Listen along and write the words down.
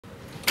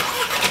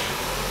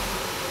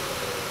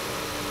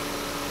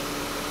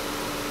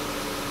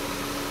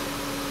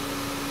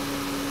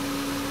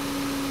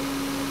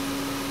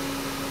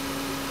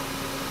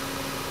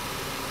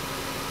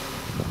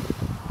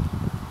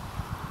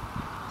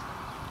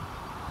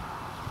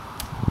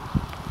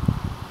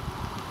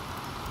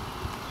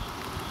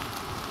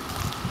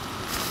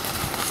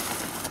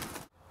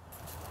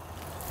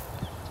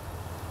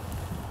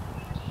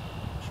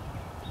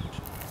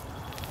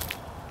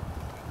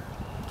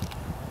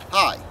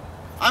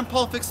I'm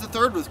Paul Fix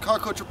III with Car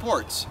Coach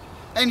Reports,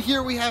 and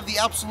here we have the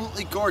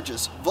absolutely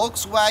gorgeous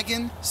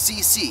Volkswagen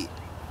CC.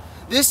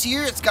 This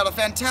year it's got a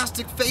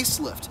fantastic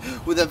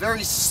facelift with a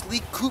very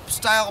sleek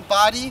coupe-style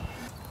body.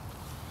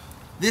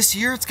 This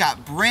year it's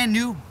got brand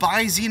new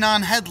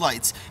bi-xenon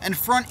headlights and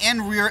front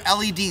and rear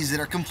LEDs that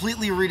are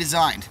completely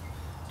redesigned.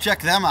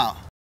 Check them out.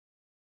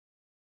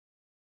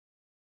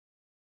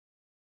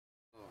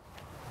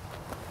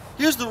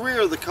 Here's the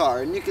rear of the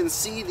car, and you can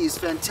see these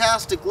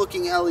fantastic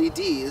looking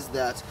LEDs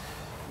that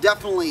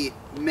definitely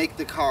make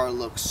the car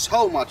look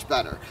so much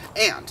better.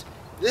 And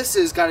this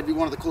has got to be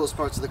one of the coolest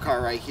parts of the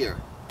car right here.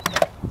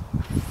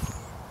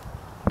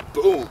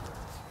 Boom.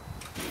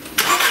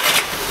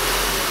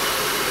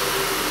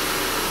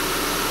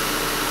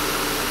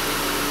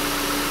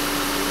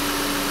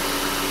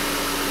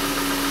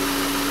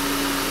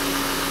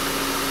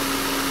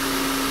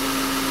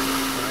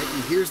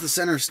 Here's the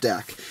center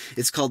stack.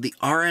 It's called the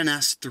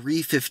RNS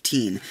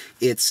 315.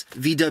 It's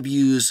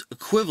VW's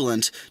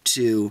equivalent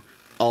to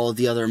all of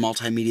the other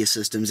multimedia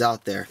systems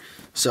out there.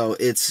 So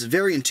it's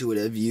very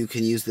intuitive. You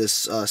can use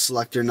this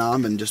selector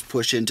knob and just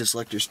push into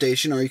selector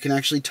station, or you can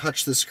actually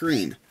touch the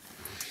screen.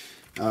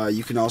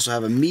 You can also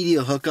have a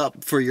media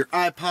hookup for your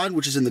iPod,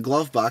 which is in the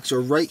glove box, or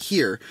right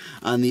here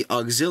on the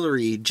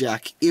auxiliary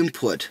jack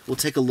input. We'll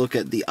take a look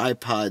at the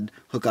iPod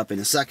hookup in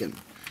a second.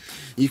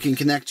 You can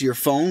connect your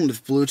phone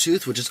with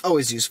Bluetooth, which is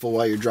always useful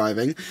while you're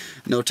driving.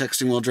 No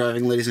texting while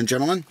driving, ladies and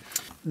gentlemen.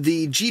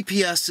 The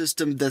GPS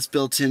system that's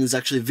built in is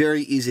actually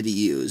very easy to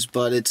use,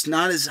 but it's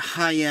not as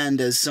high-end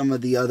as some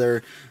of the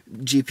other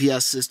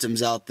GPS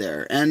systems out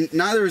there. And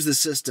neither is the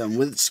system,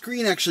 with its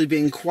screen actually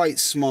being quite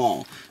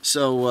small.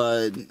 So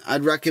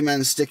I'd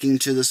recommend sticking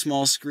to the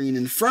small screen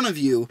in front of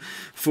you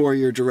for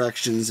your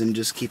directions and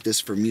just keep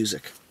this for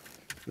music.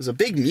 There's a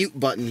big mute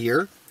button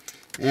here,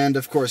 and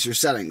of course your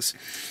settings.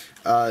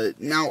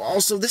 Now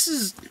also, this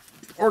is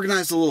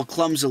organized a little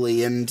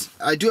clumsily, and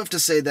I do have to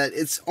say that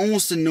it's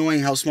almost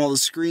annoying how small the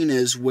screen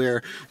is,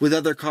 where with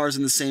other cars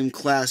in the same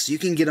class you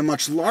can get a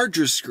much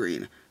larger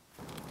screen.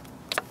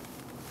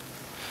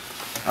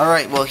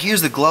 Alright, well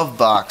here's the glove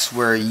box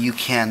where you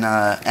can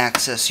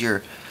access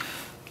your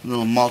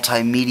little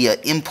multimedia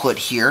input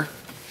here.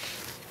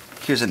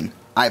 Here's an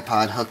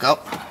iPod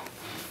hookup.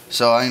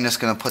 So I'm just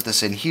going to put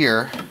this in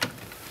here,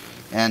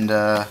 and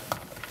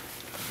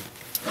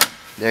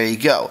there you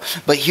go.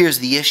 But here's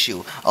the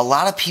issue. A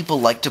lot of people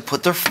like to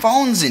put their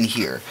phones in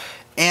here.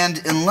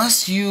 And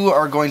unless you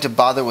are going to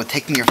bother with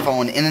taking your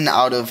phone in and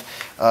out of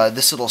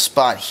this little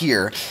spot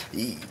here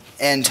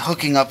and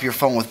hooking up your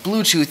phone with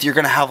Bluetooth, you're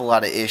going to have a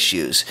lot of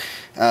issues.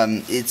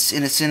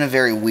 It's in a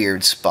very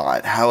weird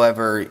spot.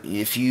 However,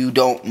 if you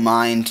don't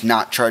mind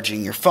not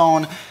charging your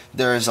phone,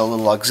 there's a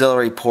little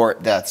auxiliary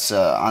port that's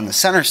on the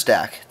center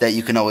stack that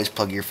you can always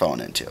plug your phone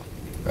into.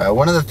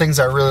 One of the things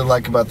I really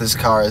like about this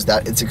car is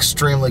that it's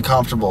extremely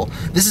comfortable.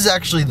 This is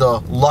actually the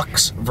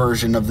Luxe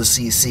version of the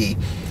CC.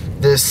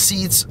 The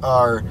seats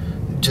are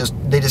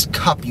they just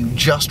cup you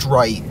just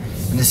right,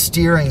 and the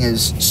steering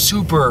is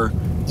super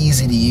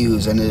easy to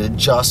use, and it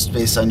adjusts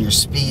based on your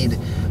speed,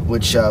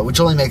 which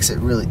makes it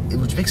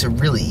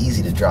really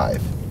easy to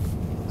drive.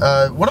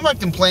 One of my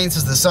complaints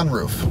is the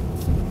sunroof.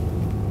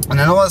 And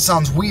I know that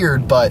sounds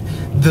weird, but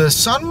the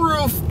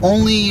sunroof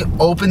only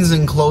opens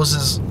and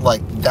closes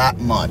like that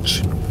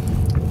much.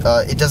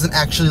 It doesn't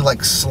actually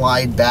like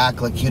slide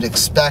back like you'd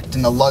expect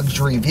in a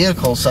luxury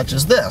vehicle such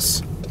as this.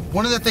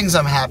 One of the things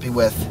I'm happy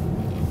with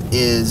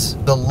is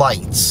the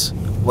lights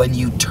when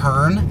you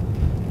turn.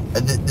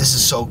 This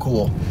is so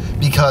cool,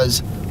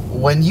 because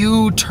when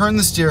you turn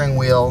the steering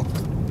wheel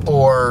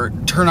or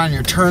turn on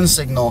your turn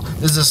signal,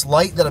 there's this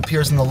light that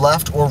appears on the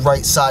left or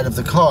right side of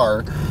the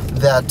car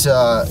that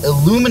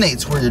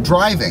illuminates where you're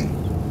driving,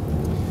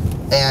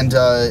 and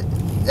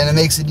it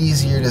makes it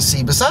easier to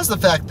see. Besides the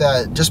fact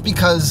that just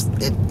because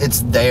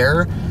it's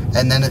there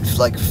and then it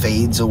like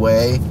fades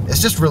away,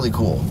 it's just really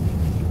cool.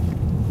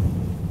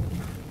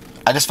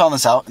 I just found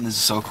this out, and this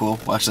is so cool.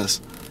 Watch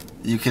this.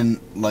 You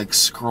can like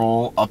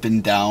scroll up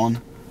and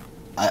down.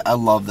 I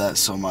love that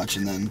so much,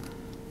 and then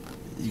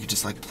you can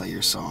just like play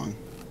your song.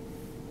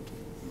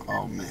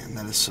 Oh man,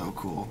 that is so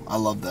cool. I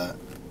love that.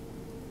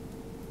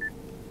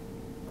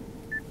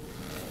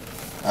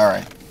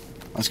 Alright,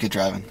 let's get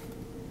driving.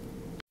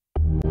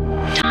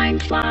 Time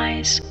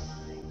flies.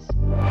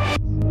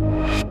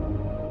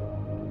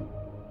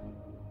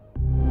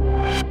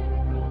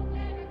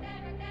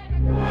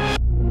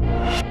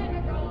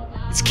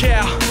 It's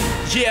Cal,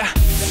 yeah.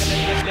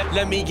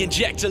 Let me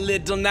inject a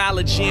little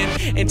knowledge in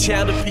and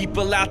tell the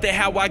people out there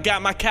how I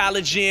got my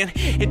college in.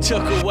 It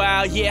took a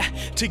while, yeah,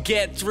 to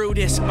get through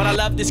this, but I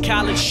love this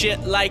college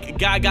shit like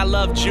Gaga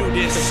loved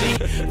Judas. See,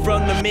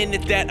 from the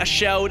minute that I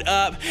showed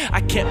up,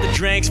 I kept the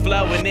drinks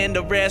flowing and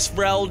the rest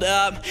rolled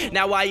up.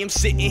 Now I am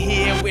sitting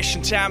here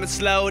wishing time had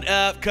slowed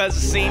up, cause I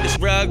seen this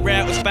rug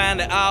rat was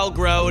finally all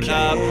growed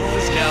up.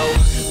 Let's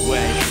go.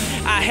 Wait.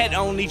 I had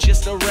only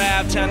just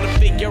arrived, time to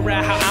figure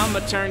out how I'ma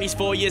turn these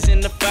 4 years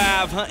into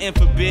 5, hunting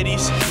for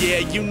biddies. Yeah,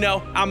 you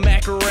know, I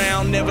mac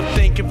around, never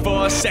thinking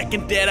for a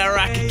second that I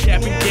rock a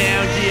cap and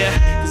gown.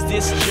 Yeah, cause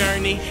this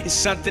journey is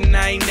something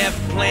I ain't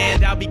never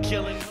planned. I'll be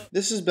killing.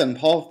 This has been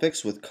Paul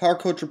Fix with Car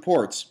Coach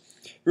Reports.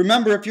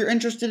 Remember, if you're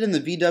interested in the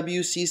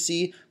VW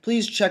CC,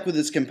 please check with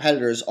its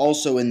competitors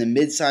also in the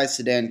mid-size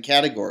sedan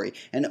category,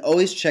 and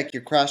always check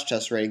your crash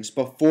test ratings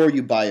before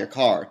you buy your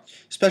car.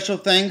 Special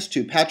thanks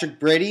to Patrick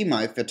Brady,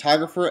 my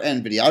photographer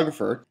and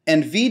videographer,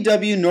 and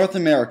VW North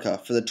America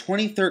for the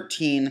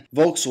 2013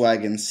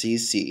 Volkswagen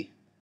CC.